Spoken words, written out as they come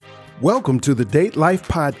Welcome to the Date Life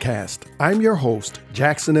Podcast. I'm your host,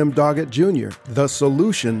 Jackson M. Doggett Jr., the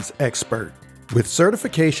solutions expert. With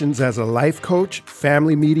certifications as a life coach,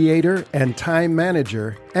 family mediator, and time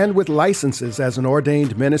manager, and with licenses as an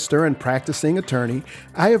ordained minister and practicing attorney,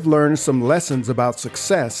 I have learned some lessons about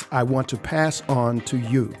success I want to pass on to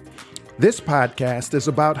you. This podcast is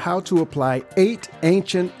about how to apply 8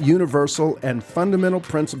 ancient, universal, and fundamental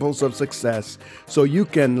principles of success so you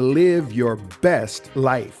can live your best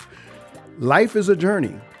life. Life is a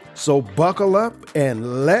journey, so buckle up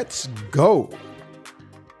and let's go.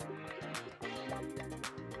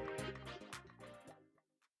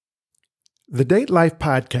 The Date Life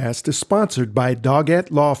Podcast is sponsored by Doggett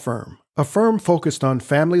Law Firm, a firm focused on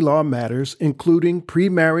family law matters, including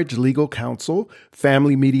pre-marriage legal counsel,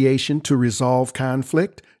 family mediation to resolve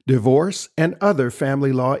conflict, divorce, and other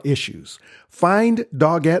family law issues. Find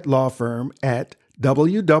Doggett Law Firm at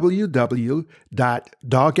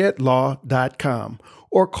www.doggettlaw.com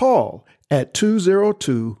or call at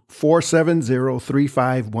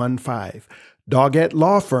 202-470-3515. Doggett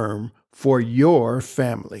Law Firm for your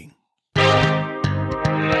family.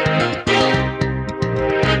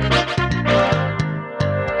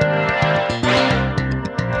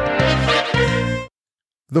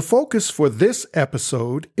 The focus for this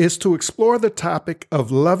episode is to explore the topic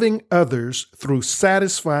of loving others through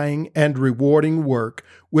satisfying and rewarding work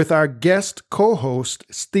with our guest co-host,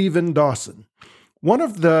 Stephen Dawson. One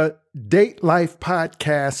of the Date Life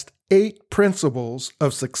Podcast 8 principles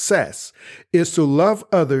of success is to love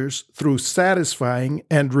others through satisfying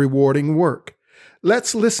and rewarding work.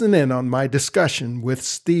 Let's listen in on my discussion with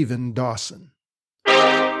Stephen Dawson.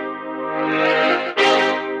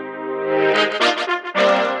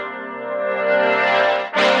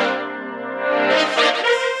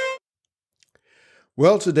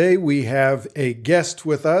 Well, today we have a guest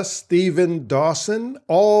with us, Stephen Dawson,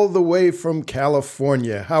 all the way from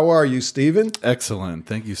California. How are you, Stephen? Excellent.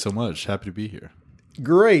 Thank you so much. Happy to be here.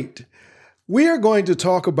 Great. We are going to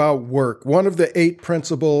talk about work. One of the 8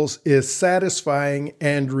 principles is satisfying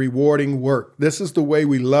and rewarding work. This is the way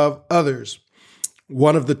we love others.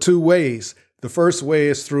 One of the 2 ways. The first way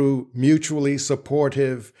is through mutually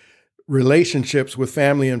supportive relationships with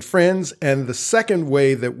family and friends. And the second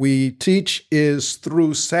way that we teach is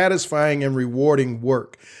through satisfying and rewarding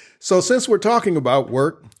work. So since we're talking about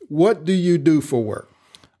work, what do you do for work?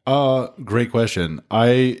 Great question.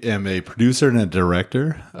 I am a producer and a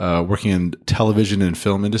director working in television and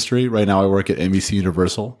film industry. Right now I work at NBC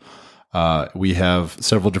Universal. We have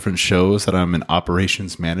several different shows that I'm an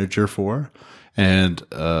operations manager for. And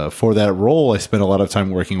for that role, I spend a lot of time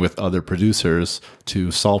working with other producers to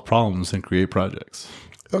solve problems and create projects.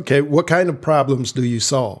 Okay. What kind of problems do you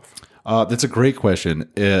solve? That's a great question.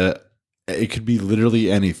 It could be literally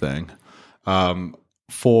anything.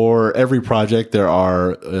 For every project, there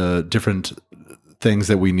are different things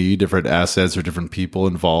that we need, different assets or different people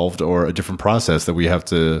involved, or a different process that we have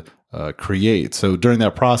to create. So during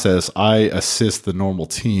that process, I assist the normal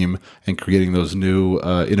team in creating those new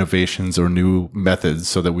innovations or new methods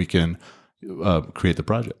so that we can create the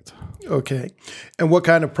project. Okay. And what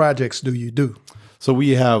kind of projects do you do? So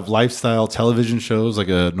we have lifestyle television shows, like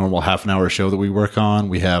a normal half-an-hour show that we work on.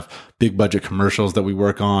 We have big budget commercials that we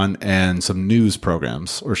work on, and some news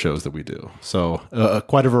programs or shows that we do. So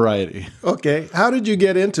quite a variety. Okay. How did you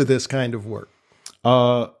get into this kind of work?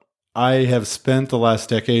 I have spent the last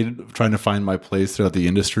decade trying to find my place throughout the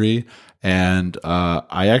industry, and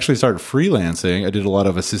I actually started freelancing. I did a lot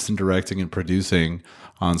of assistant directing and producing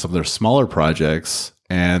on some of their smaller projects,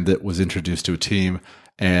 and that was introduced to a team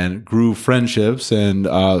and grew friendships and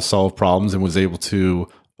solved problems and was able to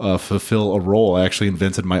fulfill a role. I actually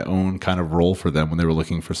invented my own kind of role for them when they were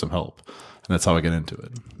looking for some help, and that's how I got into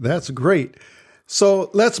it. That's great. So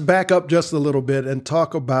let's back up just a little bit and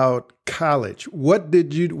talk about college. Where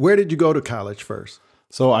did you go to college first?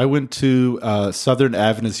 So I went to Southern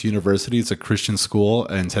Adventist University. It's a Christian school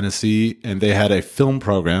in Tennessee, and they had a film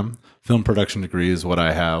program. Film production degree is what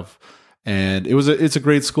I have. And it's a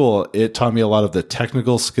great school. It taught me a lot of the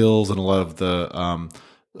technical skills and a lot of the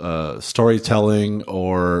storytelling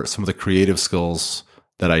or some of the creative skills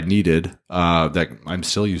that I needed that I'm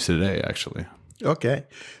still used to today, actually. Okay.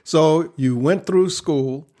 So you went through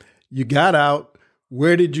school, you got out.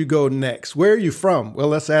 Where did you go next? Where are you from? Well,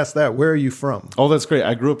 let's ask that. Where are you from? Oh, that's great.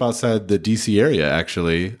 I grew up outside the D.C. area,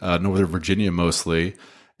 actually, Northern Virginia mostly.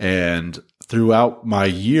 And throughout my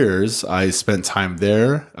years, I spent time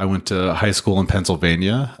there. I went to high school in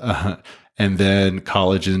Pennsylvania and then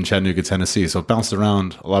college in Chattanooga, Tennessee. So I bounced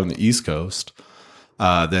around a lot on the East Coast.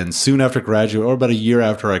 Then soon after graduate, or about a year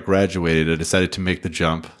after I graduated, I decided to make the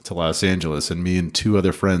jump to Los Angeles, and me and two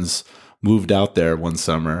other friends moved out there one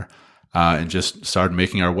summer and just started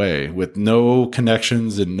making our way with no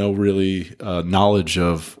connections and no really knowledge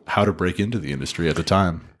of how to break into the industry at the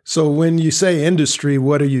time. So when you say industry,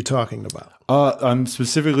 what are you talking about? I'm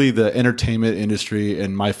specifically the entertainment industry,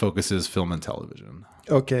 and my focus is film and television.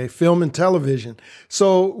 Okay, film and television.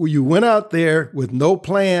 So you went out there with no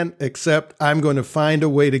plan except I'm going to find a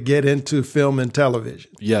way to get into film and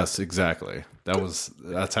television. Yes, exactly.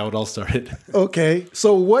 That's how it all started. Okay,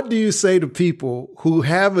 so what do you say to people who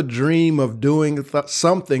have a dream of doing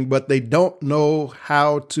something, but they don't know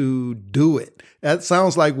how to do it? That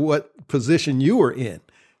sounds like what position you were in,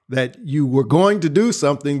 that you were going to do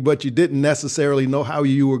something, but you didn't necessarily know how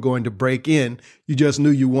you were going to break in. You just knew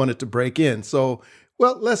you wanted to break in. So,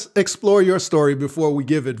 well, let's explore your story before we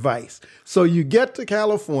give advice. So you get to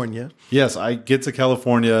California. Yes, I get to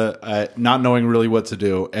California not knowing really what to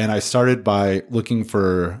do. And I started by looking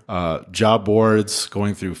for job boards,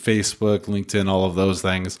 going through Facebook, LinkedIn, all of those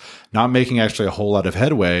things, not making actually a whole lot of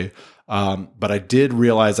headway. But I did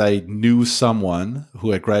realize I knew someone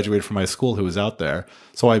who had graduated from my school who was out there.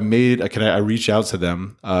 So I reached out to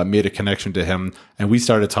them, made a connection to him, and we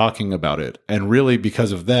started talking about it. And really,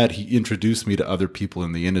 because of that, he introduced me to other people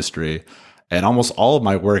in the industry. And almost all of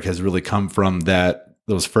my work has really come from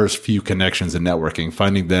those first few connections and networking,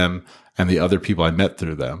 finding them and the other people I met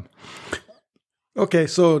through them. Okay,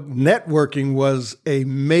 so networking was a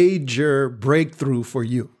major breakthrough for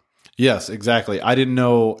you. Yes, exactly. I didn't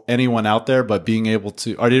know anyone out there, but I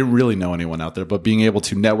didn't really know anyone out there, but being able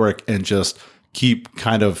to network and just keep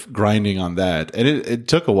kind of grinding on that. And it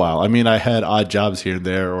took a while. I mean, I had odd jobs here and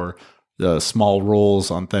there or small roles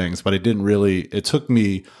on things, but it took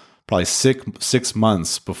me probably 6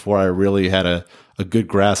 months before I really had a good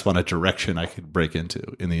grasp on a direction I could break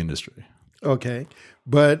into in the industry. Okay.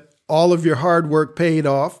 But all of your hard work paid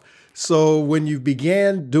off. So when you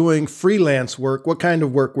began doing freelance work, what kind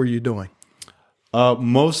of work were you doing?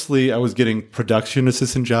 Mostly I was getting production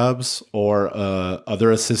assistant jobs or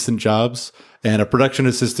other assistant jobs. And a production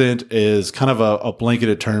assistant is kind of a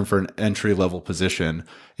blanketed term for an entry-level position.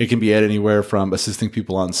 It can be at anywhere from assisting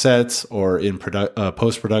people on sets or in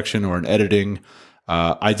post-production or in editing.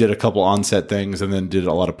 I did a couple on-set things and then did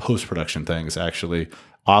a lot of post-production things, actually,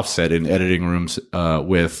 offset in editing rooms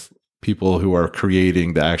with people who are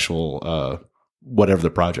creating the actual whatever the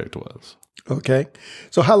project was. Okay.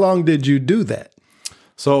 So how long did you do that?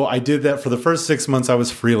 So I did that for the first 6 months. I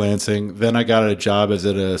was freelancing. Then I got a job as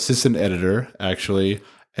an assistant editor, actually.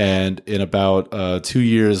 And in about 2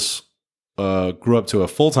 years, grew up to a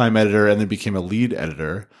full-time editor and then became a lead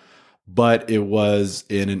editor. But it was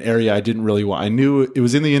in an area I didn't really want. I knew it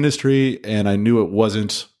was in the industry and I knew it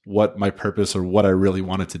wasn't what my purpose or what I really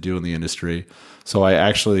wanted to do in the industry. So I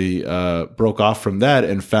actually broke off from that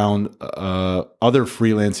and found other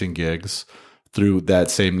freelancing gigs through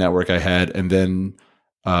that same network I had, and then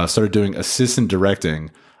started doing assistant directing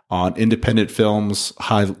on independent films,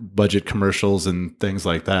 high budget commercials, and things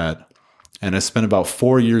like that. And I spent about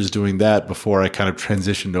 4 years doing that before I kind of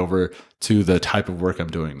transitioned over to the type of work I'm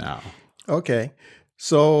doing now. Okay.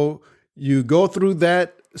 So you go through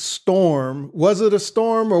that storm. Was it a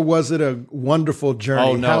storm or was it a wonderful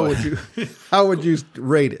journey? Oh, no. How would you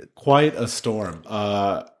rate it? Quite a storm.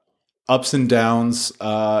 Ups and downs.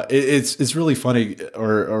 It's really funny,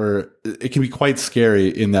 or it can be quite scary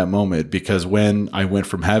in that moment, because when I went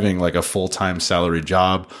from having like a full-time salary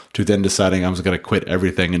job to then deciding I was going to quit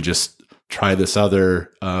everything and just try this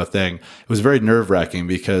other thing, it was very nerve-wracking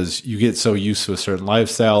because you get so used to a certain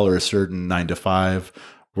lifestyle or a certain 9-to-5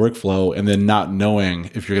 workflow, and then not knowing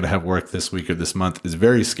if you're going to have work this week or this month is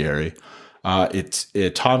very scary.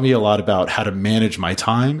 It taught me a lot about how to manage my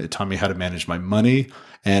time. It taught me how to manage my money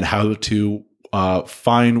and how to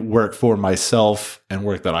find work for myself and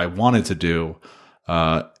work that I wanted to do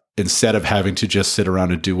instead of having to just sit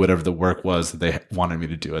around and do whatever the work was that they wanted me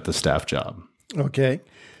to do at the staff job. Okay.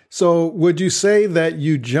 So would you say that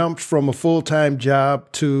you jumped from a full-time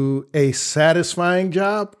job to a satisfying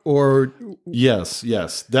job, or? Yes.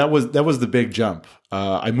 That was the big jump.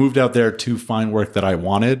 I moved out there to find work that I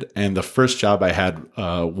wanted, and the first job I had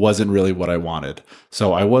wasn't really what I wanted.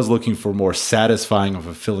 So I was looking for more satisfying and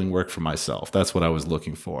fulfilling work for myself. That's what I was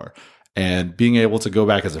looking for. And being able to go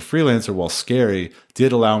back as a freelancer, while scary,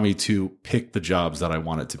 did allow me to pick the jobs that I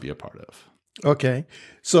wanted to be a part of. Okay.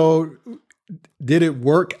 So did it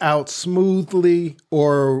work out smoothly,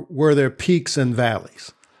 or were there peaks and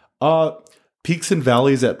valleys? Peaks and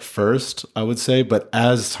valleys at first, I would say, but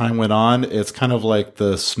as time went on, it's kind of like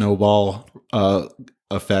the snowball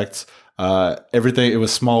effect. Everything, it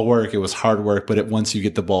was small work, it was hard work, but once you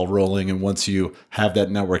get the ball rolling and once you have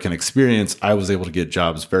that network and experience, I was able to get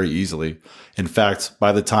jobs very easily. In fact,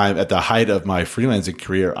 by the time at the height of my freelancing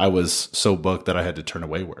career, I was so booked that I had to turn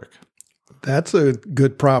away work. That's a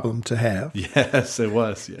good problem to have. Yes, it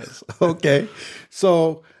was. Yes. Okay.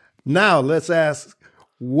 So now let's ask,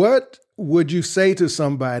 what would you say to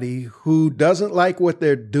somebody who doesn't like what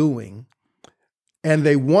they're doing and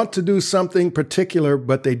they want to do something particular,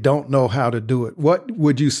 but they don't know how to do it? What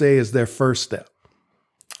would you say is their first step?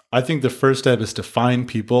 I think the first step is to find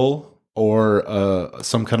people or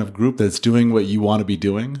some kind of group that's doing what you want to be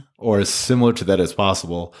doing or as similar to that as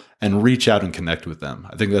possible and reach out and connect with them.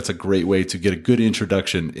 I think that's a great way to get a good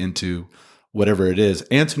introduction into whatever it is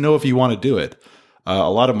and to know if you want to do it.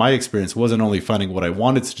 A lot of my experience wasn't only finding what I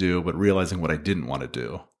wanted to do, but realizing what I didn't want to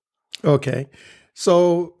do. Okay.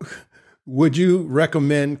 So would you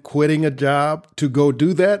recommend quitting a job to go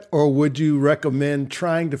do that? Or would you recommend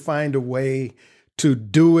trying to find a way to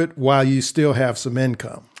do it while you still have some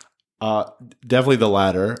income? Definitely the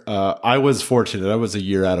latter. I was fortunate. I was a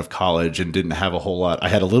year out of college and didn't have a whole lot. I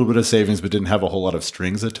had a little bit of savings, but didn't have a whole lot of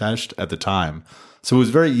strings attached at the time. So it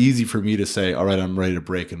was very easy for me to say, all right, I'm ready to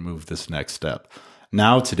break and move this next step.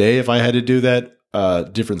 Now, today, if I had to do that,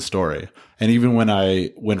 different story. And even when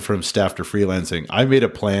I went from staff to freelancing, I made a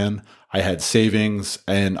plan. I had savings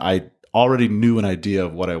and I already knew an idea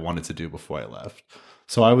of what I wanted to do before I left.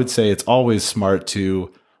 So I would say it's always smart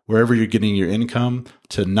to, wherever you're getting your income,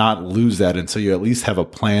 to not lose that until you at least have a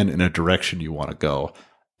plan in a direction you want to go,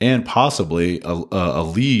 and possibly a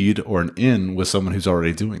lead or an in with someone who's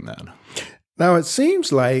already doing that. Now, it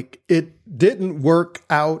seems like it didn't work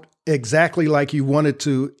out exactly like you wanted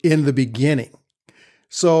to in the beginning.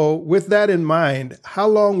 So with that in mind, how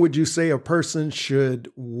long would you say a person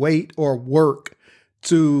should wait or work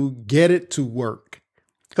to get it to work?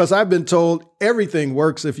 Because I've been told everything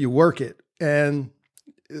works if you work it. And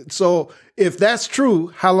so if that's true,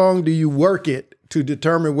 how long do you work it to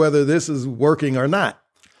determine whether this is working or not?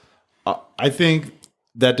 I think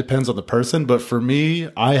that depends on the person. But for me,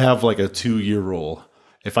 I have like a 2-year rule.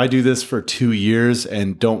 If I do this for 2 years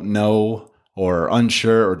and don't know or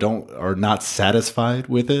unsure or not satisfied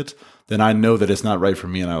with it, then I know that it's not right for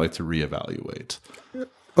me and I like to reevaluate.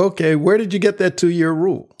 Okay. Where did you get that 2-year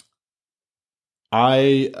rule?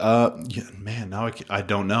 I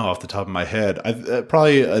don't know off the top of my head.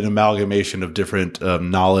 Probably an amalgamation of different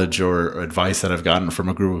knowledge or advice that I've gotten from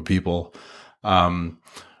a group of people.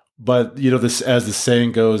 But this, as the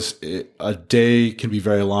saying goes, a day can be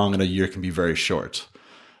very long and a year can be very short.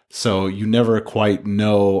 So you never quite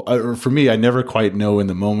know, or for me, I never quite know in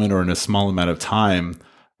the moment or in a small amount of time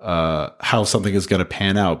how something is going to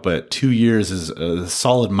pan out. But 2 years is a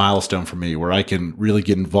solid milestone for me where I can really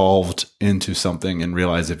get involved into something and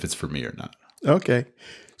realize if it's for me or not. Okay.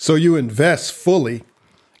 So you invest fully.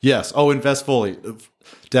 Yes. Oh, invest fully.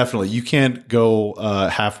 Definitely. You can't go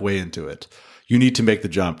halfway into it. You need to make the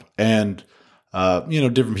jump. And,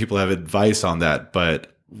 different people have advice on that. But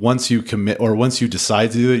once you commit or once you decide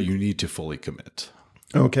to do it, you need to fully commit.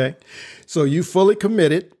 Okay. So you fully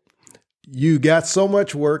committed. You got so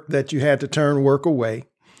much work that you had to turn work away.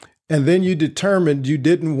 And then you determined you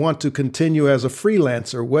didn't want to continue as a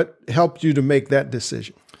freelancer. What helped you to make that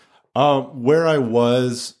decision? Where I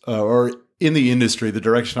was, or in the industry, the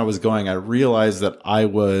direction I was going, I realized that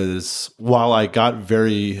while I got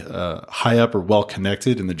very high up or well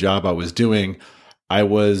connected in the job I was doing, I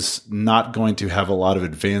was not going to have a lot of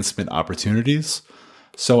advancement opportunities.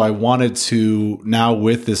 So I wanted to, now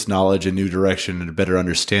with this knowledge and new direction and a better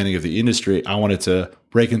understanding of the industry, I wanted to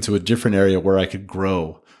break into a different area where I could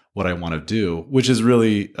grow what I want to do, which is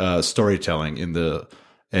really storytelling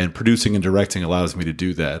and producing and directing allows me to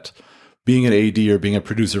do that. Being an AD or being a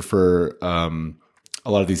producer for a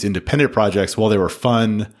lot of these independent projects, while they were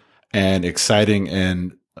fun and exciting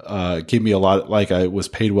and gave me a lot, like I was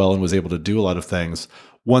paid well and was able to do a lot of things.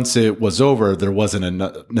 Once it was over, there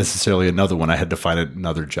wasn't necessarily another one. I had to find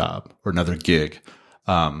another job or another gig.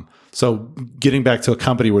 So getting back to a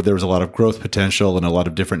company where there was a lot of growth potential and a lot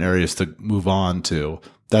of different areas to move on to,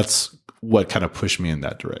 that's what kind of pushed me in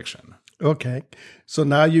that direction. Okay. So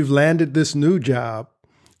now you've landed this new job.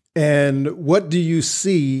 And what do you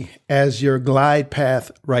see as your glide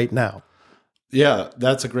path right now? Yeah,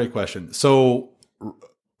 that's a great question. So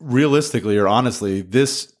realistically or honestly,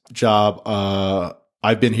 this job,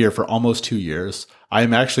 I've been here for almost 2 years.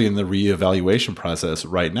 I'm actually in the reevaluation process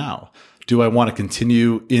right now. Do I want to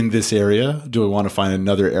continue in this area? Do I want to find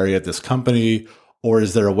another area at this company? Or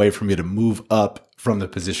is there a way for me to move up from the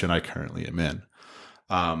position I currently am in?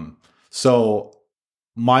 So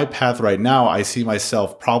my path right now, I see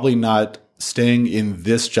myself probably not staying in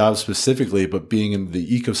this job specifically, but being in the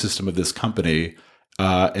ecosystem of this company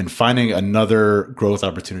and finding another growth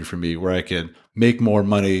opportunity for me where I can make more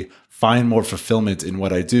money, find more fulfillment in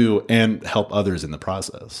what I do, and help others in the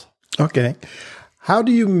process. Okay. How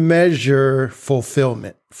do you measure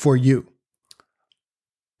fulfillment for you?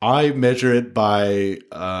 I measure it by,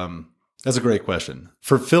 that's a great question.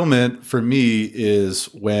 Fulfillment for me is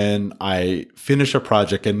when I finish a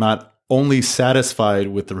project and not only satisfied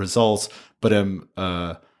with the results, but am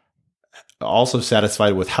also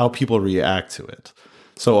satisfied with how people react to it.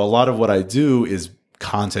 So a lot of what I do is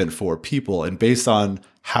content for people, and based on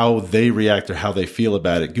how they react or how they feel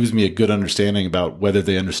about it gives me a good understanding about whether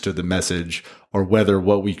they understood the message or whether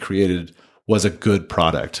what we created was a good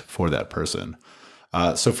product for that person.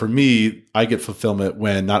 So for me, I get fulfillment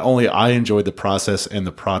when not only I enjoy the process and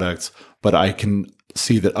the product, but I can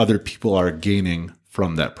see that other people are gaining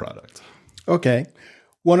from that product. Okay.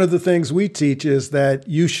 One of the things we teach is that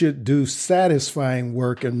you should do satisfying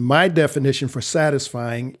work. And my definition for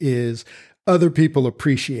satisfying is other people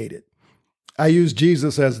appreciate it. I use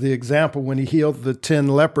Jesus as the example. When he healed the 10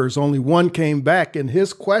 lepers, only one came back. And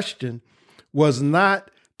his question was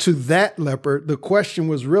not to that leper. The question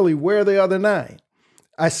was really, where are the other 9?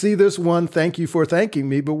 I see this one, thank you for thanking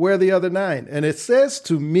me, but where are the other 9? And it says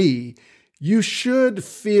to me, you should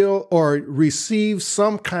feel or receive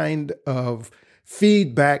some kind of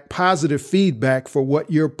feedback, positive feedback for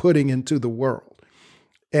what you're putting into the world.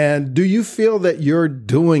 And do you feel that you're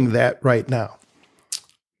doing that right now?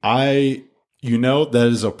 That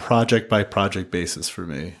is a project by project basis for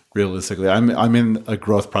me, realistically. I'm in a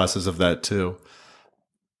growth process of that too.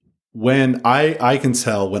 When I can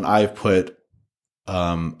tell when I've put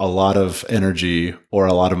a lot of energy or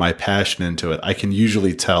a lot of my passion into it, I can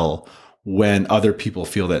usually tell when other people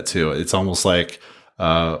feel that too. It's almost like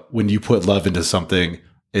when you put love into something,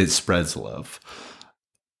 it spreads love.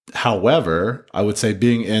 However, I would say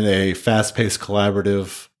being in a fast-paced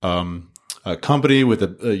collaborative company with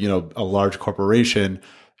a large corporation,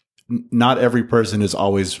 not every person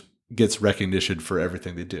gets recognition for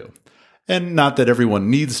everything they do. And not that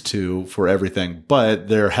everyone needs to for everything, but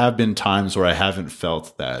there have been times where I haven't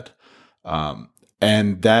felt that.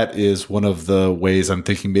 And that is one of the ways I'm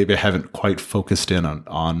thinking maybe I haven't quite focused in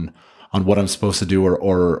on what I'm supposed to do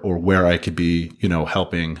or where I could be,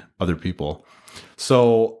 helping other people.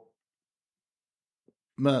 So,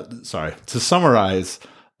 sorry, to summarize,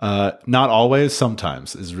 not always,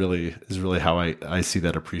 sometimes is really how I see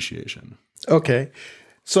that appreciation. Okay.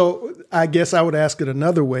 So I guess I would ask it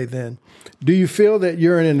another way then. Do you feel that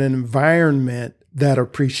you're in an environment that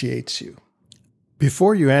appreciates you?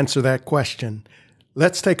 Before you answer that question,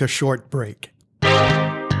 let's take a short break.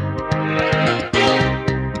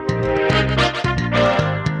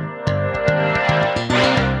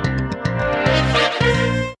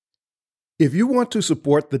 If you want to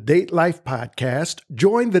support the Date Life podcast,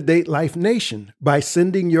 join the Date Life Nation by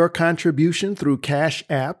sending your contribution through Cash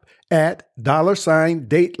App at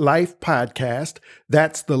 $Date Life Podcast.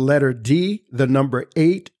 That's the letter D, the number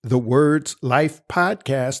 8, the words Life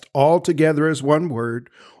Podcast, all together as one word,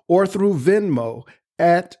 or through Venmo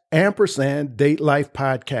at & Date Life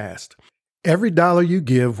Podcast. Every dollar you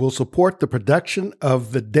give will support the production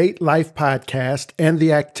of the Date Life Podcast and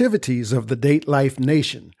the activities of the Date Life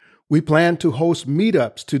Nation. We plan to host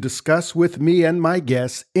meetups to discuss with me and my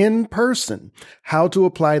guests in person how to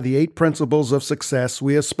apply the 8 principles of success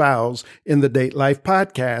we espouse in the Date Life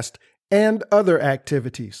podcast and other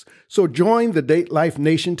activities. So join the Date Life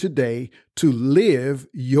Nation today to live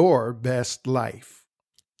your best life.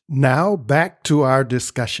 Now back to our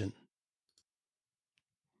discussion.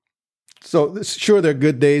 So sure, there are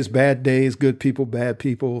good days, bad days, good people, bad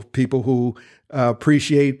people, people who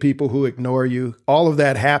appreciate, people who ignore you. All of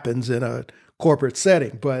that happens in a corporate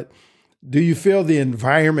setting. But do you feel the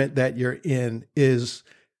environment that you're in is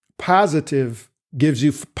positive, gives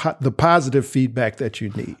you the positive feedback that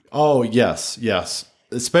you need? Oh, yes.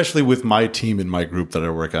 Especially with my team and my group that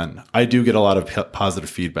I work on. I do get a lot of positive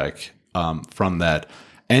feedback from that.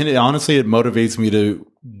 And honestly, it motivates me to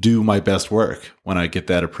do my best work when I get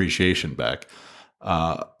that appreciation back.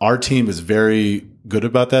 Our team is very good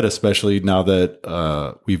about that, especially now that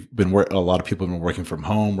a lot of people have been working from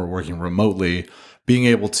home or working remotely. Being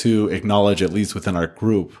able to acknowledge, at least within our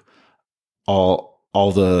group, all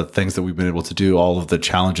the things that we've been able to do, all of the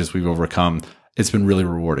challenges we've overcome, it's been really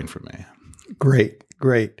rewarding for me. Great.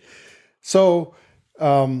 So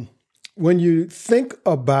when you think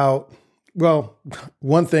about Well,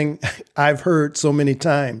 one thing I've heard so many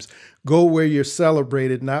times, go where you're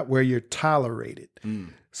celebrated, not where you're tolerated.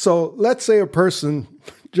 So let's say a person,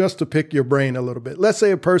 just to pick your brain a little bit, let's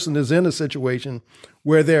say a person is in a situation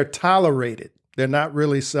where they're tolerated. They're not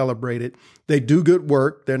really celebrated. They do good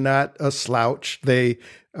work. They're not a slouch. They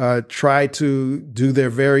try to do their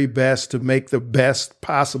very best to make the best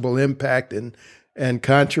possible impact and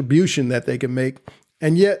contribution that they can make.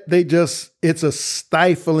 And yet it's a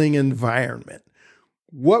stifling environment.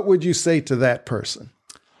 What would you say to that person?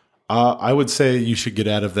 I would say you should get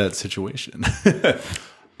out of that situation.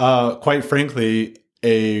 Quite frankly,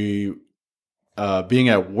 being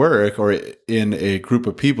at work or in a group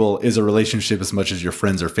of people is a relationship as much as your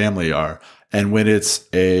friends or family are. And when it's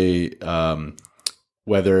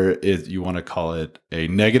whether you want to call it a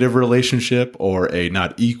negative relationship or a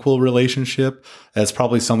not equal relationship, that's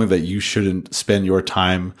probably something that you shouldn't spend your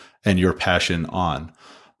time and your passion on.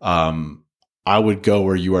 I would go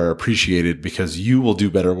where you are appreciated because you will do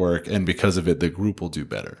better work, and because of it, the group will do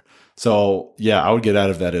better. So yeah, I would get out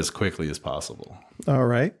of that as quickly as possible. All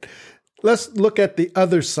right. Let's look at the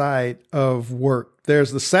other side of work.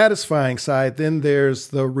 There's the satisfying side, then there's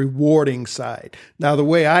the rewarding side. Now, the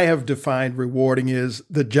way I have defined rewarding is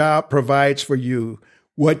the job provides for you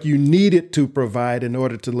what you need it to provide in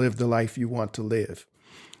order to live the life you want to live.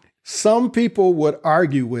 Some people would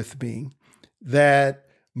argue with me that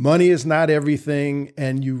money is not everything,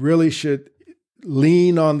 and you really should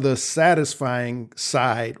lean on the satisfying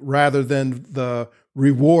side rather than the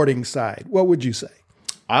rewarding side. What would you say?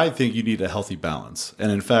 I think you need a healthy balance. And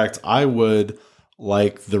in fact, I would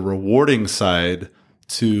like the rewarding side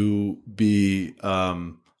to be,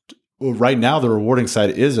 right now, the rewarding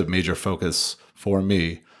side is a major focus for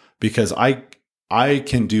me because I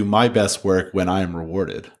can do my best work when I am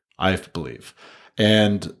rewarded, I believe.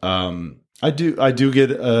 And I do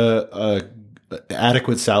get a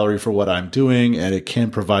adequate salary for what I'm doing, and it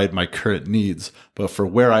can provide my current needs. But for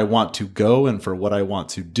where I want to go and for what I want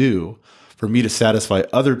to do, for me to satisfy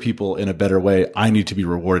other people in a better way, I need to be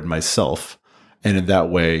rewarded myself, and in that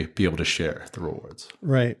way be able to share the rewards.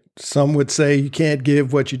 Right. Some would say you can't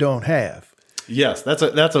give what you don't have. Yes, that's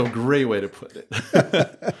a great way to put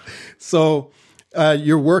it. So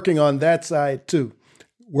you're working on that side too,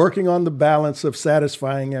 working on the balance of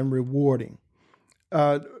satisfying and rewarding.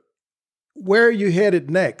 Where are you headed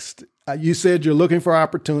next? You said you're looking for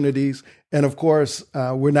opportunities. And of course,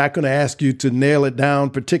 we're not going to ask you to nail it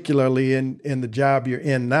down, particularly in the job you're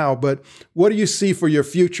in now. But what do you see for your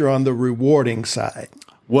future on the rewarding side?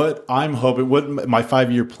 What I'm hoping, what my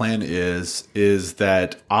 5-year plan is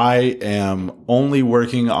that I am only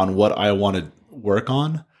working on what I want to work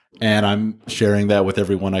on. And I'm sharing that with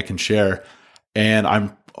everyone I can share. And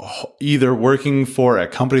I'm either working for a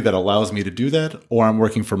company that allows me to do that, or I'm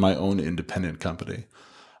working for my own independent company.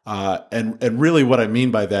 And really what I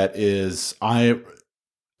mean by that is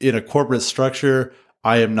in a corporate structure,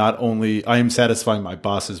 I am satisfying my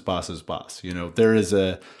boss's boss's boss. You know, there is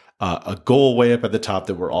a goal way up at the top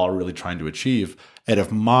that we're all really trying to achieve. And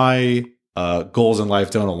if my goals in life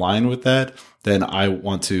don't align with that, then I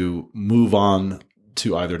want to move on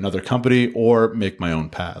to either another company or make my own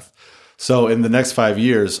path. So in the next 5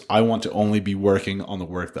 years, I want to only be working on the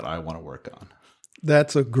work that I want to work on.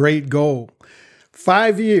 That's a great goal.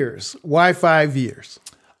 5 years. Why 5 years?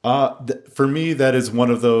 For me, that is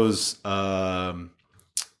one of those. 5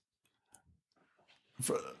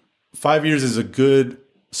 years is a good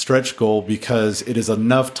stretch goal because it is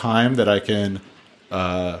enough time that I can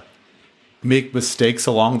make mistakes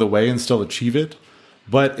along the way and still achieve it.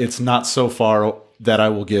 But it's not so far that I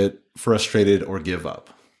will get frustrated or give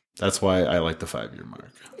up. That's why I like the 5-year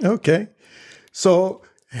mark. Okay. So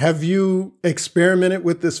have you experimented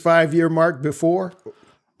with this 5-year mark before?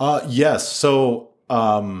 Yes. So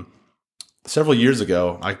several years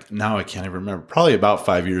ago, I can't even remember, probably about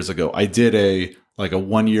 5 years ago, I did a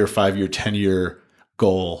 1 year, 5 year, 10-year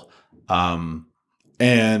goal.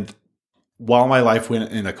 And while my life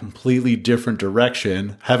went in a completely different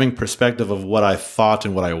direction, having perspective of what I thought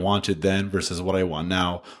and what I wanted then versus what I want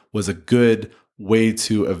now was a good way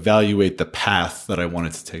to evaluate the path that I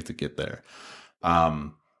wanted to take to get there.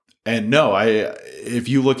 And no, if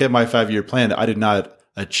you look at my 5-year plan, I did not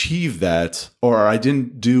achieve that, or I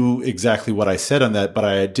didn't do exactly what I said on that, but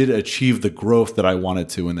I did achieve the growth that I wanted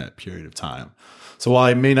to in that period of time. So while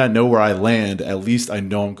I may not know where I land, at least I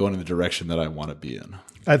know I'm going in the direction that I want to be in.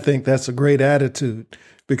 I think that's a great attitude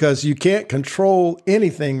because you can't control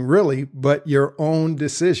anything really but your own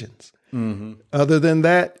decisions. Mm-hmm. Other than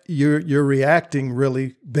that, you're reacting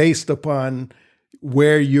really based upon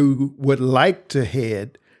where you would like to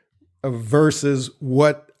head versus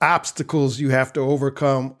what obstacles you have to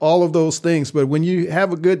overcome, all of those things. But when you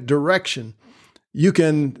have a good direction, you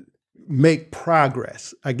can make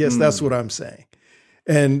progress. I guess that's what I'm saying.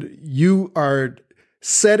 And you are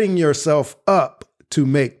setting yourself up to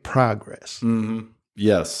make progress. Mm-hmm.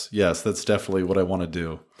 Yes, that's definitely what I want to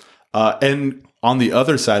do. And on the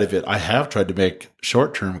other side of it, I have tried to make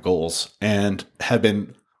short-term goals and have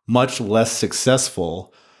been much less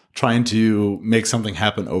successful trying to make something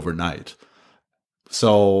happen overnight.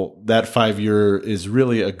 So that 5-year is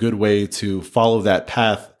really a good way to follow that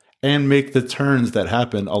path and make the turns that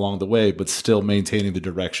happen along the way, but still maintaining the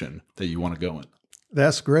direction that you want to go in.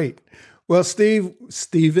 That's great. Well,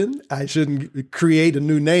 Stephen, I shouldn't create a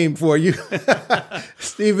new name for you.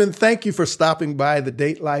 Stephen, thank you for stopping by the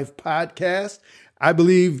Date Life podcast. I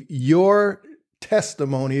believe your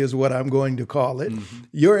testimony is what I'm going to call it. Mm-hmm.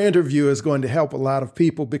 Your interview is going to help a lot of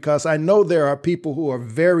people because I know there are people who are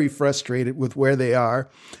very frustrated with where they are.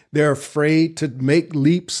 They're afraid to make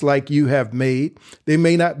leaps like you have made. They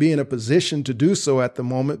may not be in a position to do so at the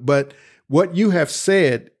moment, but what you have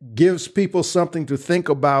said gives people something to think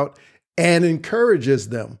about and encourages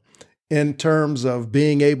them in terms of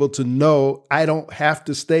being able to know, I don't have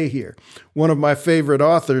to stay here. One of my favorite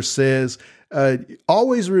authors says,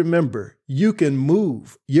 always remember, you can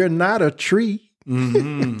move. You're not a tree.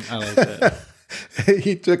 Mm-hmm. I like that.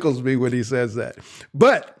 He tickles me when he says that.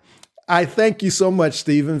 But I thank you so much,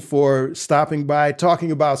 Stephen, for stopping by,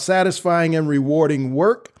 talking about satisfying and rewarding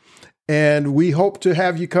work. And we hope to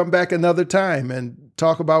have you come back another time and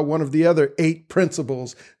talk about one of the other 8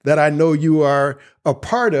 principles that I know you are a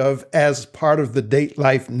part of as part of the Date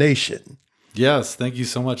Life Nation. Yes, thank you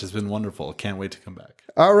so much. It's been wonderful. Can't wait to come back.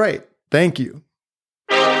 All right. Thank you.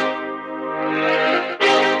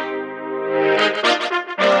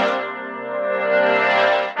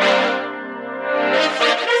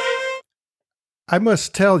 I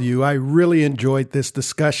must tell you, I really enjoyed this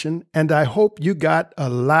discussion, and I hope you got a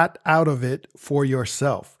lot out of it for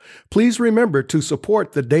yourself. Please remember to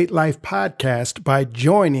support the Date Life podcast by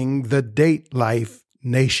joining the Date Life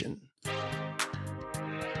Nation.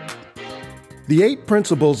 The 8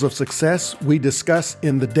 principles of success we discuss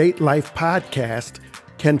in the Date Life podcast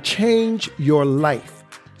can change your life.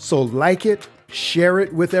 So like it, share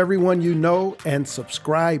it with everyone you know, and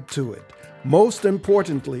subscribe to it. Most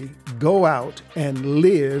importantly, go out and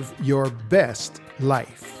live your best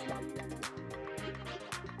life.